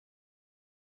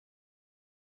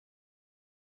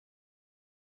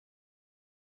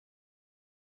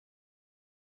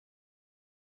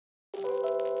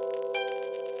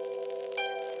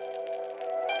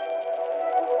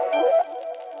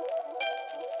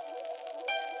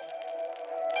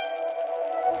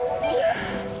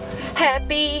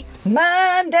Happy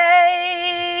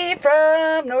Monday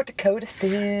from North Dakota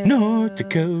still. North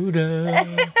Dakota.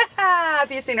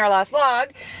 If you've seen our last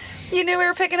vlog, you knew we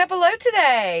were picking up a load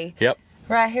today. Yep.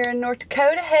 Right here in North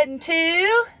Dakota, heading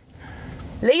to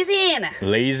Louisiana.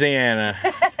 Louisiana.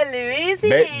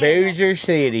 Louisiana. Bossier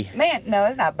City. Man, no,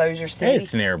 it's not Bossier City.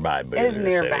 It's nearby Bossier It's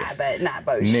nearby, City. but not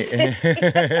Bossier City.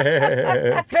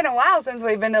 It's been a while since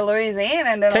we've been to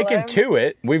Louisiana. And Taken to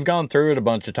it. We've gone through it a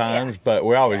bunch of times, but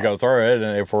we always go through it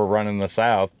and if we're running the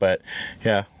south. But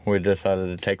yeah, we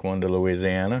decided to take one to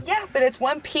Louisiana. Yeah, but it's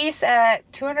one piece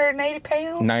at 280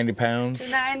 pounds. 90 pounds.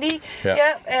 290. Yep.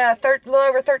 Yep. A little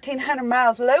over 1,300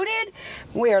 miles loaded.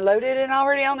 We are loaded and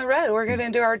already on the road. We're going to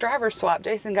do our driver swap.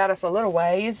 Jason got us a little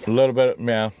ways. A little bit,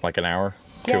 yeah, like an hour.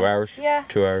 2 hours? Yeah.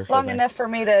 2 hours. Long enough for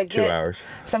me to get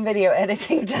some video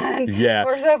editing done. Yeah.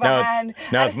 We're so behind.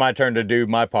 Now it's my turn to do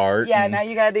my part. Yeah, now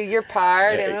you got to do your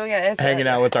part. And hanging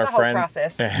out with our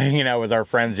friends. Hanging out with our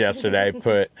friends yesterday.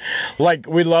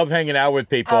 We love hanging out with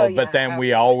people, but then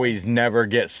we always never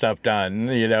get stuff done,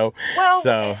 you know? Well,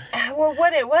 so. Well,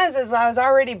 what it was is I was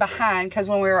already behind because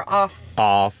when we were off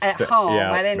at home,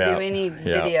 I didn't do any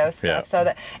video stuff.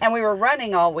 And we were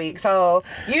running all week. So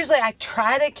usually I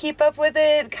try to keep up with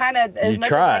it kind of as much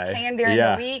as I can during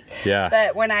the week. Yeah.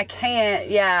 But when I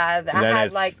can't, I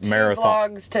had like 2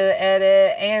 vlogs to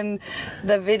edit and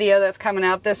the video that's coming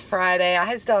out this Friday.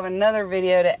 I still have another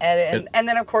video to edit. And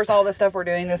then, of course, all the stuff we're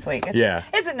doing this week.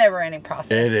 It's a never-ending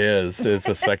process. It is. It's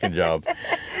a second job.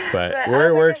 But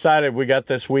we're excited. We got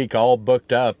this week all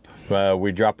booked up.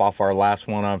 We drop off our last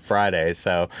one on Friday,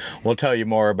 so we'll tell you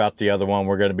more about the other one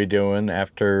we're going to be doing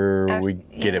after we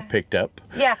get it picked up.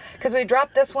 Yeah, because we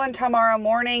drop this one tomorrow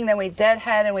morning, then we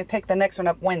deadhead and we pick the next one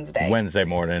up Wednesday. Wednesday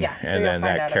morning, and then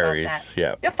that carries.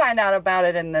 Yeah, you'll find out about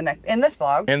it in this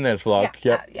vlog. In this vlog,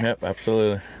 yep,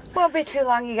 absolutely. Won't be too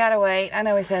long. You gotta wait. I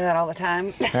know we say that all the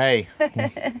time. Hey,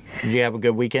 did you have a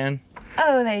good weekend?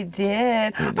 Oh, they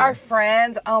did. Our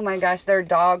friends, oh my gosh, their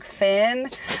dog Finn.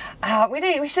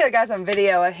 We should have got some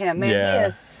video of him. Man, he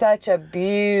is such a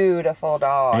beautiful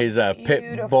dog. He's a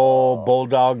pit bull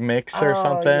bulldog mix or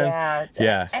something.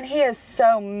 Yeah. And he is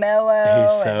so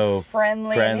mellow. He's so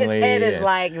friendly. And his head is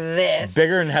like this.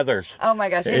 Bigger than Heather's. Oh my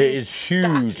gosh, he's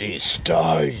huge. He's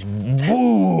stocky.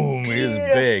 Boom. He's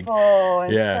big.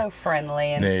 And so friendly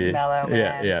and mellow,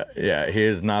 man. Yeah. He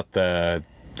is not the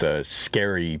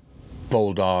scary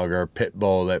bulldog or pit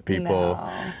bull that people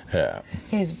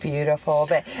he's beautiful.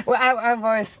 But I've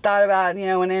always thought about, you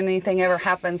know, when anything ever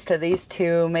happens to these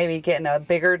two, maybe getting a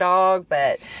bigger dog,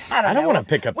 but I don't know. I don't want to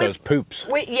pick up those poops.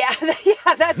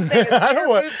 That's big.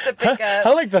 Poops to pick up. I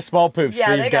like the small poops.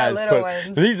 Yeah, these they guys got little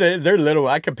ones. They're little.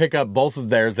 I could pick up both of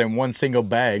theirs in one single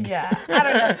bag. Yeah, I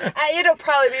don't know. It'll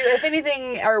probably be, if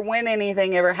anything or when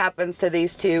anything ever happens to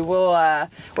these two,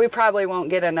 we probably won't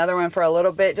get another one for a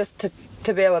little bit, just to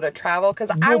be able to travel,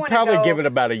 because I want to probably give it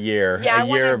about a year. Yeah, a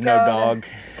year of no dog.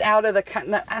 Out of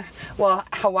the well,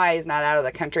 Hawaii's not out of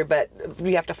the country, but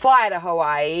we have to fly to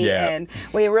Hawaii, and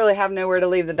we really have nowhere to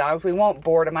leave the dogs. We won't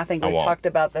board them. I think we've talked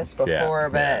about this before,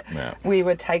 but we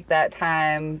would take that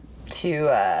time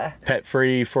to pet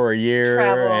free for a year,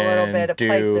 travel a little bit of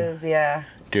places.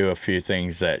 Do a few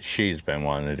things that she's been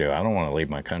wanting to do. I don't want to leave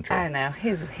my country. I know.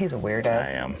 He's a weirdo. I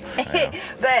am.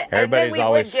 But then we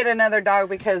would get another dog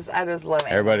because I just love it.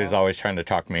 Everybody's always trying to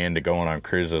talk me into going on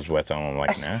cruises with them. I'm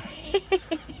like, nah.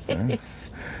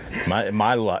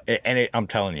 My luck, and I'm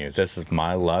telling you, this is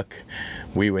my luck.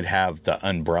 We would have the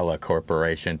Umbrella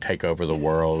Corporation take over the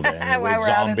world and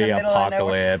zombie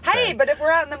apocalypse. Hey, but if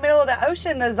we're out in the middle of the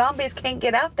ocean, the zombies can't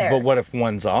get out there. But what if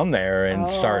one's on there and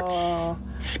starts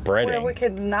spreading? Well, we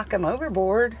could knock them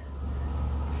overboard.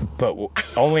 But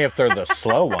only if they're the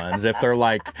slow ones. If they're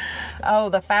like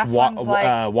the fast ones,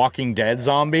 like Walking Dead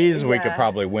zombies, we could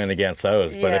probably win against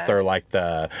those. But if they're like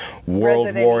the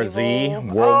World War Z,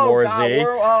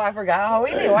 I forgot. Oh,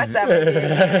 we need to watch that movie.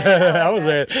 That was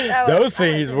it. Those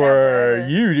things were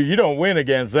you don't win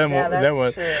against them. Yeah,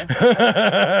 that's true.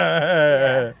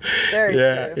 Very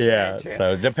true. Yeah.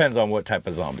 So it depends on what type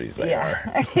of zombies they are.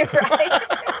 Right.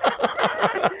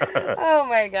 Oh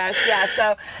my gosh, yeah.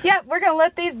 So, yeah, we're going to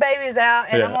let these babies out,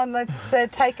 and I'm going to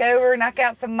take over, knock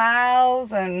out some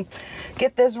miles, and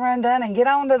get this run done, and get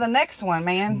on to the next one,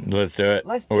 man. Let's do it.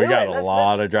 Let's do it. We got a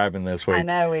lot of driving this week. I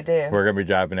know we do. We're going to be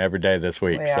driving every day this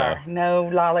week. We are. No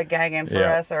lollygagging for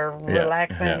us, or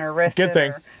relaxing, or resting,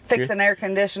 or fixing air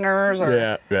conditioners,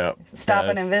 or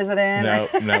stopping and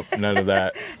visiting. Nope, none of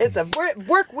that. It's a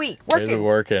work week. It's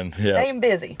working. Yeah. Staying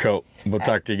busy. Cool. We'll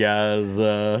talk to you guys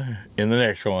in the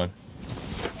next one.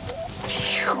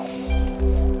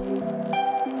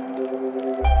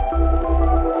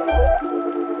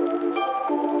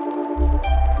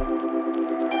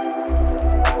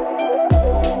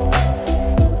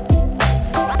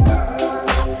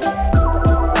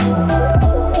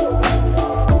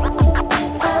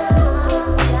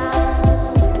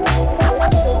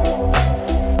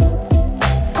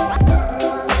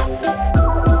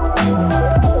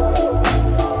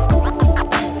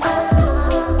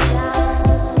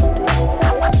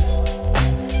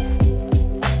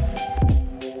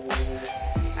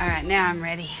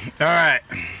 All right.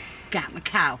 Got my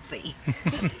coffee.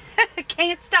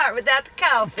 Can't start without the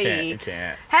coffee.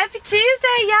 Can't. Happy Tuesday,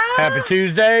 y'all. Happy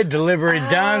Tuesday. Delivery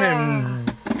done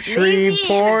in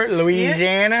Shreveport,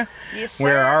 Louisiana. Yes, sir.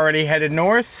 We're already headed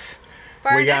north.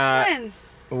 For we got,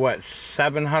 what,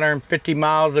 750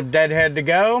 miles of deadhead to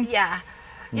go? Yeah.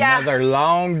 Another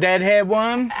long deadhead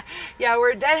one. Yeah,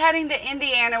 we're deadheading to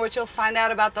Indiana, which you'll find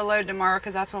out about the load tomorrow,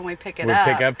 because that's when we pick it up.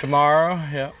 We pick up tomorrow,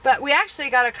 yeah. But we actually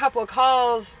got a couple of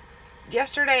calls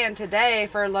yesterday and today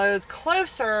for loads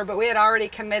closer, but we had already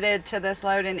committed to this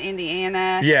load in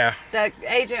Indiana. Yeah. The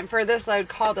agent for this load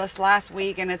called us last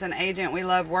week, and it's an agent we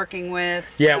love working with.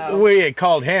 Yeah, we had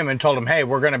called him and told him, hey,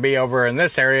 we're going to be over in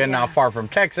this area, not far from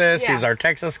Texas. He's our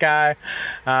Texas guy.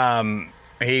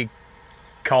 He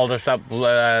called us up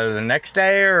the next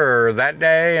day or that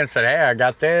day and said, hey, I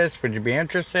got this. Would you be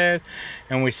interested?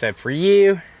 And we said, for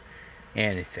you,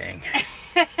 anything.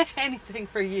 Anything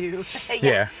for you.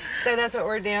 Yeah. So that's what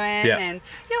we're doing, and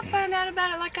you'll find out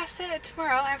about it, like I said,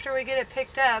 tomorrow after we get it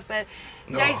picked up. But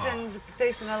Jason's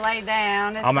fixing to lay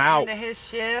down. It's I'm out. Into his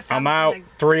shift. I'm out.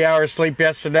 3 hours sleep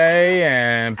yesterday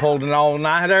and pulled an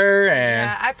all-nighter. And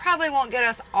yeah, I probably won't get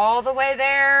us all the way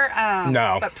there.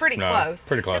 No. But pretty close.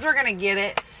 Pretty close. Because we're going to get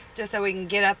it. Just so we can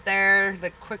get up there. The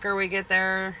quicker we get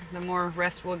there, the more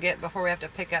rest we'll get before we have to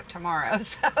pick up tomorrow.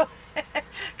 So,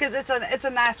 because it's a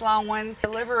nice long one.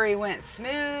 Delivery went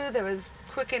smooth. It was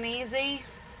quick and easy.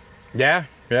 Yeah,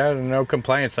 no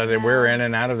complaints. I think we were in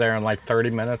and out of there in like 30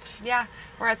 minutes. Yeah,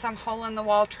 we're at some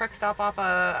hole-in-the-wall truck stop off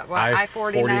of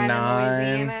I-49 in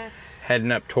Louisiana.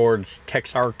 Heading up towards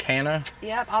Texarkana.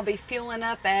 Yep, I'll be fueling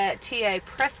up at T.A.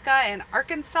 Prescott in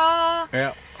Arkansas.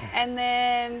 Yep. And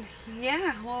then,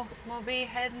 we'll be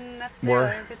heading up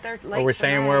there. Get there late Are we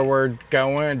saying where we're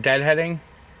going? Deadheading?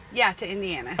 Yeah, to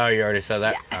Indiana. Oh, you already said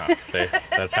that? Yeah. Oh, see,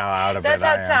 that's how out of it I am.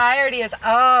 That's how tired he is.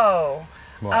 Oh.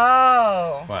 What?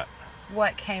 Oh. What?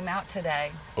 What came out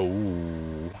today?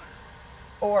 Ooh.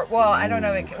 Or, well, I don't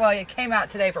know. It came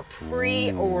out today for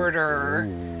pre-order.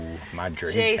 Ooh, my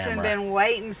dream Jason camera. Been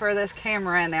waiting for this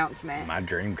camera announcement. My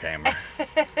dream camera.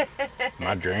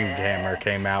 My dream camera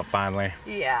came out finally.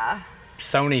 Yeah.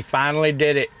 Sony finally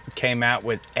did it. Came out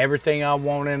with everything I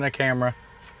want in a camera.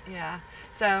 Yeah.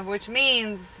 So, which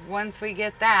means once we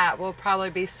get that, we'll probably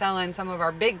be selling some of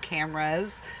our big cameras.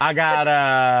 I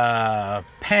got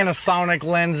Panasonic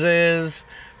lenses.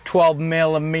 12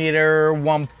 millimeter,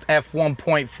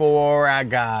 f1.4. I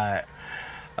got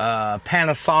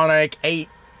Panasonic 8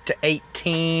 to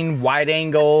 18 wide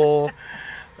angle,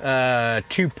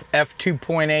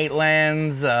 f2.8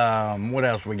 lens. What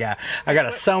else we got? I got a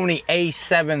Sony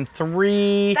A7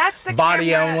 III. That's the body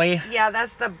camera, only. Yeah,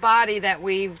 that's the body that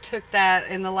we took that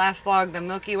in the last vlog, the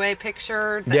Milky Way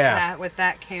picture. With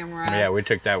that camera. Yeah, we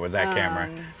took that with that camera.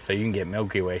 So you can get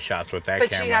Milky Way shots with that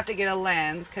camera. But you have to get a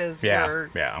lens because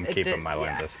I'm keeping my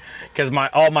lenses because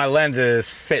all my lenses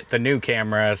fit the new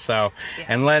camera. So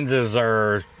and lenses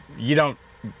are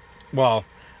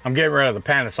I'm getting rid of the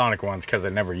Panasonic ones because I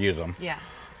never use them. Yeah.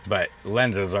 But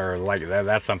lenses are like that.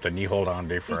 That's something you hold on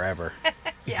to forever.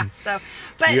 Yeah. So,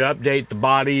 but you update the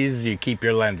bodies, you keep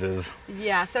your lenses.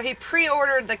 Yeah. So he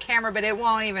pre-ordered the camera, but it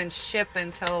won't even ship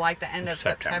until like the end of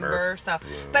September. So,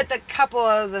 but the couple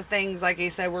of the things, like you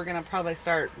said, we're gonna probably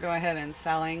go ahead and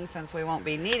selling since we won't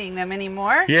be needing them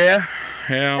anymore. Yeah.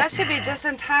 That should be just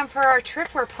in time for our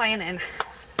trip we're planning.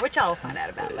 Which I'll find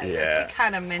out about later. Yeah. We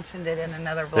kind of mentioned it in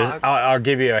another vlog. I'll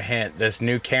give you a hint. This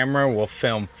new camera will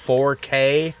film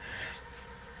 4K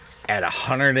at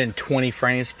 120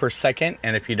 frames per second.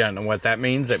 And if you don't know what that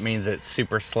means, it means it's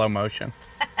super slow motion.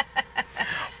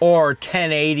 or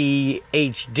 1080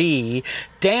 HD,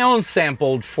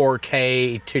 downsampled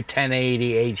 4K to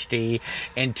 1080 HD,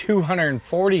 and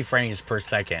 240 frames per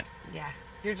second. Yeah,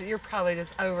 you're probably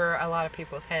just over a lot of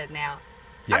people's head now.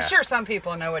 Yeah. I'm sure some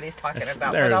people know what he's talking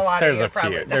about, but a lot of you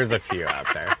probably don't. There's a few out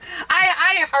there.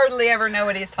 I hardly ever know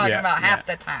what he's talking about half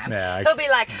the time. Yeah, he'll be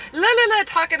like,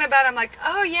 talking about, I'm like,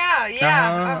 oh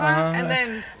yeah, and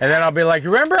then I'll be like,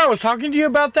 remember I was talking to you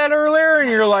about that earlier? And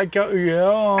you're like, oh,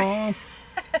 yeah.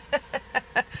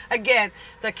 Again,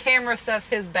 the camera stuff's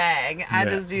his bag. I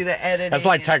just do the editing. That's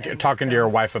like talking to your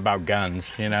wife about guns,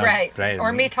 you know? Right.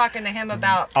 Or me talking to him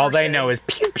about all they know is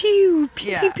pew, pew,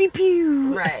 pew, pew, pew,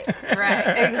 pew. Right.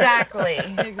 Exactly.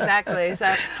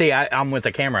 So see, I'm with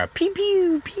the camera. Pew,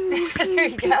 pew, pew, pew, there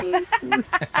you go.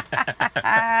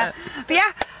 But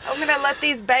yeah, I'm going to let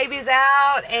these babies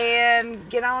out and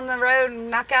get on the road and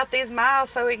knock out these miles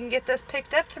so we can get this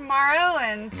picked up tomorrow.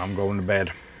 And I'm going to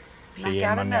bed. Knock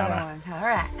out another one. All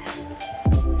right.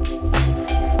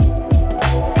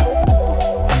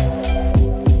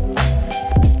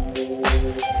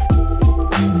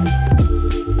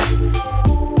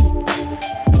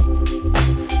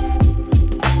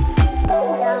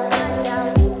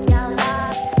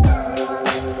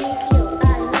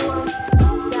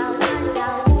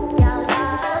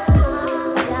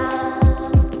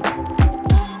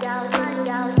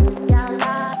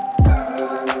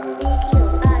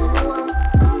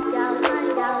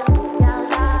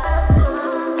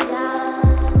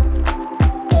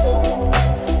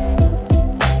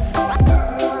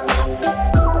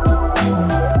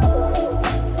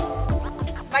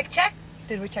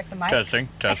 Did we check the mic? Testing.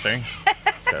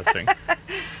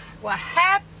 Well,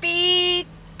 happy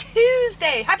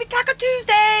Tuesday. Happy Taco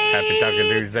Tuesday. Happy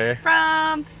Taco Tuesday.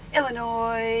 From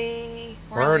Illinois.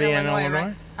 We're already in Illinois?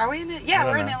 Right? Are we in it? Yeah,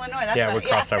 we're in Illinois. That's right. We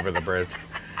crossed over the bridge.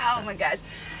 Oh my gosh.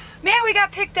 Man, we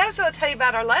got picked up, so I'll tell you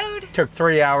about our load. Took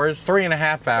 3 hours,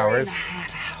 3.5 hours. 3.5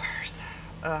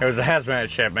 hours. It was a hazmat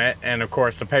shipment, and of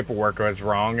course the paperwork was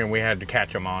wrong, and we had to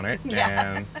catch them on it.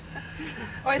 Yeah. And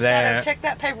always gotta check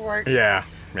that paperwork. Yeah.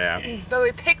 But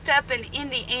we picked up in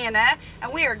Indiana,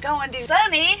 and we are going to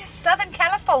sunny Southern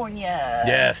California.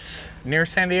 Yes. Near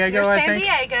San Diego, I think?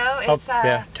 San Diego. It's,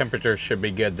 yeah, temperatures should be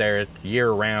good there. It's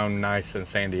year-round nice in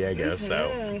San Diego,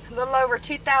 so. A little over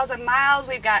 2,000 miles.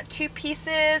 We've got 2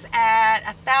 pieces at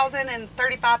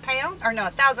 1,035 pounds. Or no,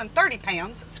 1,030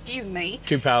 pounds, excuse me.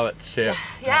 2 pallets,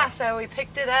 yeah, so we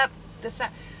picked it up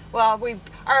well,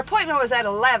 our appointment was at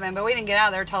 11, but we didn't get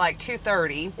out there till like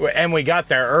 2:30. And we got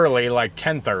there early, like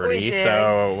 10:30. We did.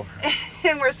 So.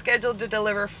 And we're scheduled to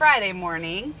deliver Friday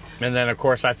morning. And then, of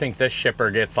course, I think this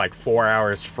shipper gets like 4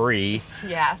 hours free.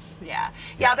 Yes, yeah.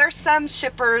 There's some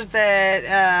shippers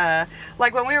that,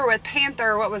 like when we were with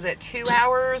Panther, what was it, 2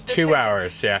 hours? 2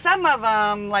 hours, yeah. Some of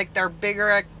them, like their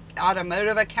bigger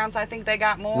automotive accounts, I think they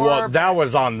got more. Well, that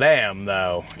was on them,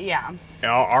 though. Yeah.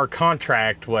 Our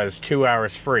contract was 2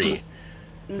 hours free.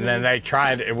 And then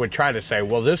they would try to say,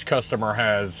 well, this customer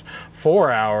has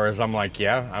 4 hours. I'm like,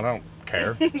 yeah, I don't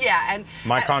care. Yeah, and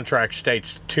my contract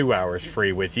states 2 hours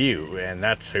free with you, and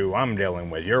that's who I'm dealing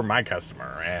with. You're my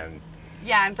customer. And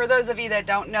yeah, and for those of you that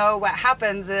don't know, what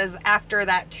happens is after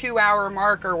that 2 hour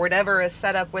mark or whatever is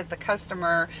set up with the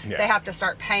customer, they have to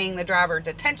start paying the driver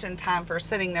detention time for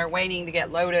sitting there waiting to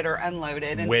get loaded or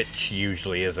unloaded. And which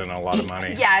usually isn't a lot of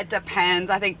money. Yeah, it depends.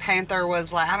 I think Panther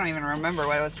was like, I don't even remember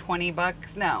what it was, 20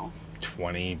 bucks? No.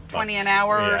 20 an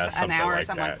hour, or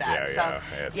something like that.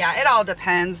 Yeah, it all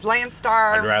depends.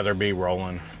 Landstar. I'd rather be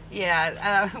rolling.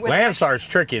 Yeah. Landstar's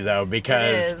tricky though,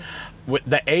 because with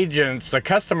the agents, the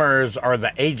customers are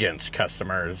the agents'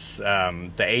 customers.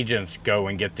 The agents go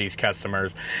and get these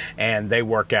customers, and they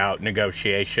work out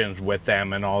negotiations with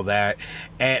them and all that.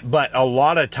 But a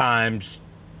lot of times,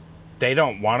 they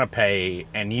don't want to pay,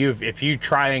 and if you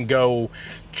try and go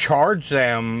charge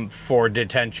them for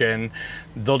detention,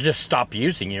 they'll just stop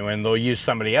using you and they'll use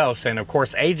somebody else. And of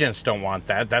course, agents don't want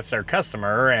that. That's their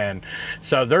customer, and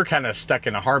so they're kind of stuck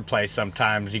in a hard place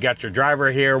sometimes. You got your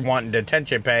driver here wanting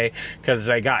detention pay because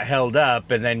they got held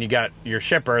up, and then you got your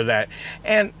shipper that,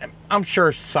 and I'm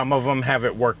sure some of them have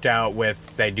it worked out with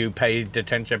they do pay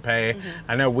detention pay.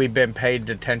 I know we've been paid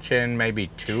detention maybe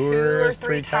two or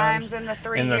three times in the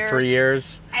 3 years. In the 3 years.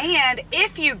 And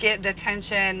if you get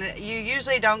detention, you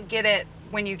usually don't get it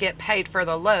when you get paid for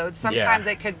the load. Sometimes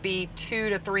it could be 2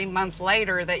 to 3 months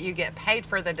later that you get paid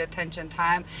for the detention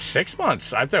time. 6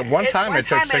 months. I think one time it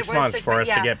took 6 months for us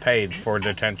to get paid for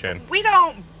detention. We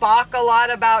don't balk a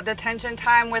lot about detention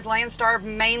time with Landstar,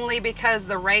 mainly because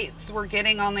the rates we're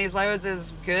getting on these loads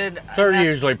is good. They're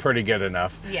usually pretty good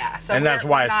enough. Yeah. So and that's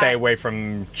why I stay away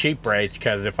from cheap rates,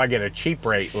 because if I get a cheap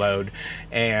rate load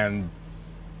and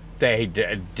they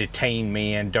detain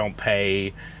me and don't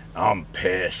pay, I'm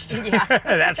pissed. Yeah.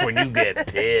 That's when you get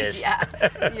pissed.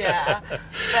 Yeah.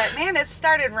 But man, it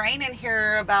started raining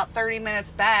here about 30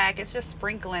 minutes back. It's just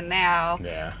sprinkling now.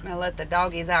 Yeah. I'm going to let the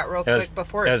doggies out real quick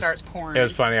before it starts pouring. It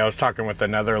was funny. I was talking with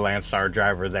another Landstar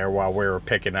driver there while we were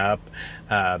picking up,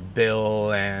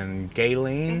 Bill and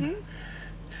Gayleen. Mm-hmm.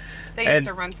 They used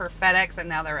to run for FedEx, and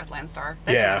now they're with Landstar.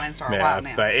 They've been with Landstar a while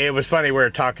now. But it was funny. We were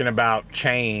talking about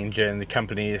change and the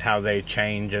companies, how they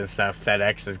change and stuff.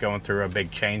 FedEx is going through a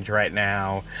big change right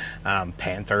now.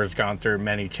 Panther's gone through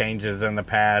many changes in the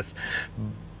past.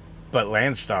 But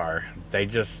Landstar, they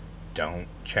just don't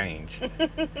change.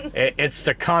 It's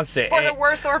the constant. For the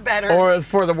worse or better. Or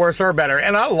for the worse or better.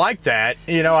 And I like that.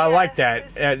 You know, I like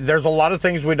that. There's a lot of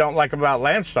things we don't like about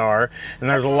Landstar, and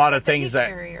there's a lot of things that...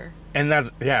 Carrier. And that's,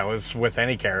 it was with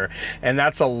any carrier. And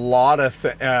that's a lot of,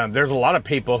 there's a lot of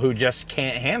people who just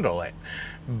can't handle it.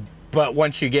 But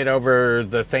once you get over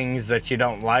the things that you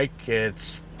don't like,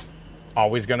 it's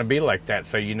always going to be like that.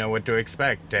 So you know what to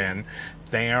expect. And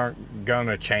they aren't going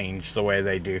to change the way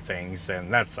they do things.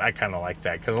 And that's, I kind of like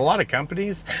that. Because a lot of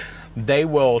companies, they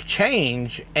will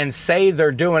change and say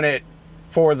they're doing it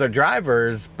for the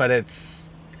drivers, but it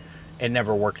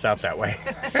never works out that way.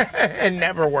 It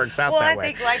never works out that way. Well, I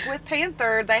think like with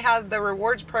Panther, they had the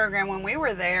rewards program when we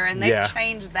were there, and they've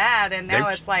changed that, and now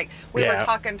it's like we were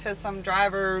talking to some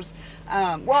drivers,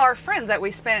 well, our friends that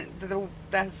we spent the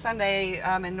Sunday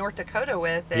in North Dakota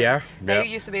with. They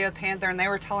used to be with Panther, and they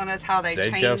were telling us how they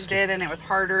changed it, and it was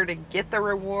harder to get the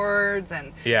rewards,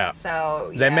 and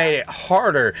so they made it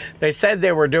harder. They said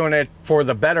they were doing it for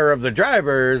the better of the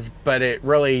drivers, but it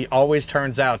really always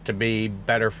turns out to be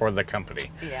better for the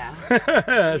company.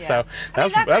 So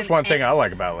that's one thing I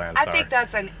like about Landstar. I think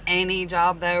that's in any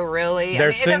job, though. Really, I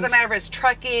mean, it doesn't matter if it's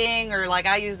trucking or like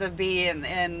I used to be in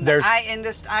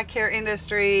eye care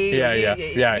industry. You know,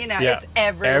 it's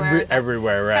everywhere.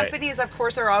 Everywhere, right? Companies, of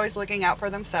course, are always looking out for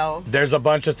themselves. There's a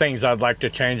bunch of things I'd like to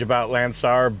change about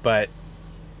Landstar, but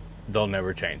they'll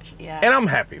never change. And I'm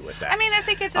happy with that. I mean, I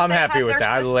think it's just I'm happy with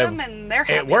that. And they're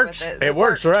happy with it. It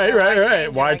works,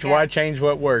 right. Why change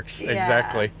what works?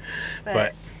 Exactly.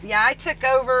 But yeah, I took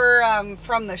over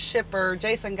from the shipper.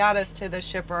 Jason got us to the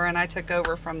shipper, and I took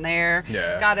over from there.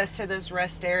 Got us to this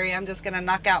rest area. I'm just going to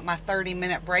knock out my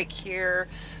 30-minute break here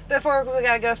before we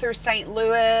got to go through St.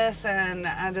 Louis, and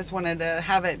I just wanted to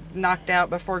have it knocked out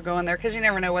before going there, because you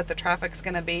never know what the traffic's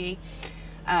going to be.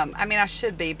 I mean, I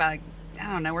should be by,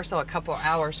 I don't know, we're still a couple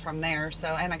hours from there, so,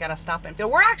 and I got to stop and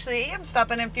fuel. I'm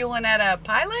stopping and fueling at a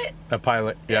Pilot. A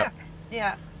Pilot, Yeah,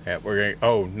 we're going.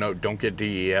 Oh no! Don't get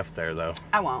DEF there though.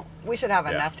 I won't. We should have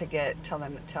enough to get till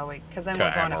we, because then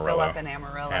we're going to fill up in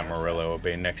Amarillo. Amarillo will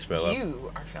be next fill up.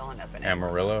 You are filling up in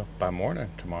Amarillo by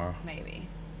morning tomorrow. Maybe,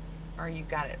 or you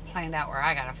got it planned out where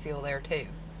I got to fuel there too.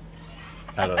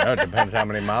 I don't know. It depends how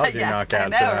many miles you knock out. I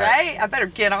know, tonight. Right? I better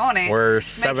get on it. We're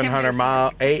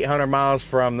 800 miles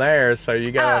from there, so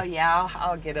you got. Oh yeah,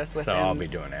 I'll get us within. So I'll be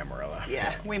doing Amarillo.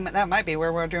 Yeah, that might be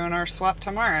where we're doing our swap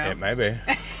tomorrow. It may be.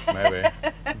 Maybe.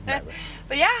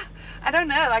 But yeah, I don't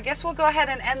know. I guess we'll go ahead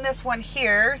and end this one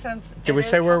here, since. Did we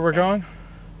say where we're going?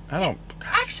 I don't.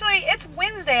 Actually, it's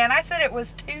Wednesday, and I said it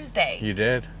was Tuesday. You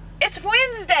did. It's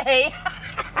Wednesday.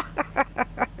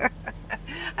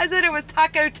 I said it was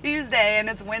Taco Tuesday, and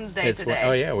it's Wednesday today.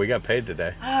 Oh yeah, we got paid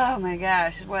today. Oh my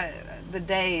gosh, what the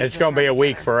days. It's gonna be a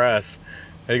week for us.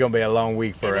 It's gonna be a long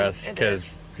week for us, because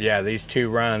these 2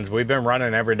 runs, we've been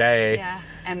running every day. Yeah,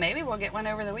 and maybe we'll get one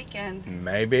over the weekend.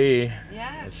 Maybe.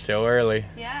 Yeah. It's still early.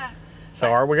 Yeah. So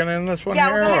are we gonna end this one here?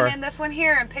 Yeah, we're gonna end this one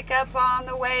here and pick up on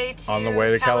the way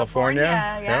to California.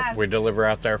 Yeah. Yep, we deliver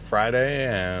out there Friday,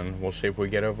 and we'll see if we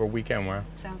get over weekend well.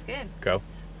 Sounds good. Go.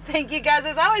 Thank you guys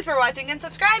as always for watching and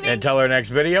subscribing. Until our next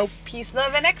video. Peace,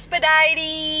 love, and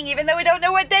expediting. Even though we don't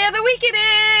know what day of the week it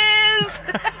is.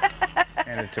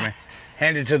 Hand it to me.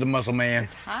 Hand it to the muscle man.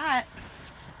 It's hot.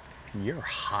 You're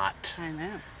hot. I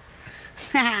know.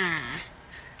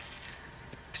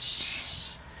 Sweet.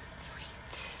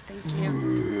 Thank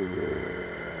you.